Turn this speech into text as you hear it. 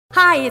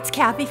Hi, it's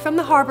Kathy from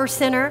the Harbor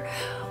Center.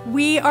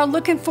 We are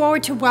looking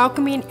forward to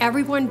welcoming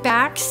everyone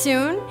back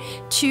soon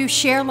to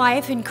share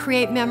life and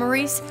create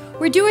memories.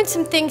 We're doing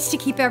some things to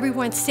keep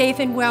everyone safe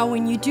and well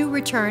when you do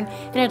return,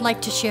 and I'd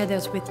like to share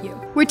those with you.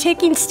 We're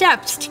taking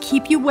steps to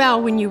keep you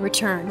well when you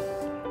return.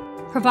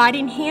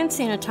 Providing hand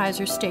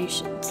sanitizer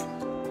stations.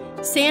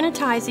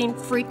 Sanitizing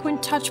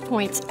frequent touch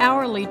points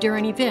hourly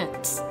during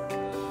events.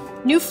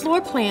 New floor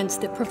plans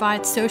that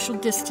provide social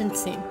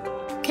distancing.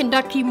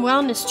 Conducting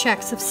wellness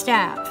checks of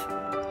staff.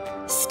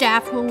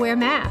 Staff will wear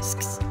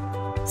masks.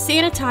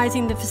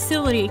 Sanitizing the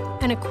facility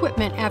and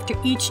equipment after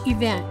each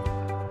event.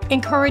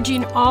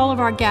 Encouraging all of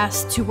our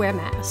guests to wear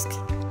masks.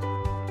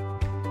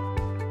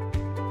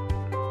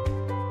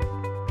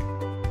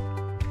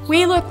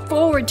 We look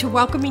forward to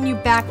welcoming you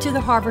back to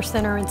the Harbor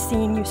Center and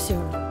seeing you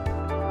soon.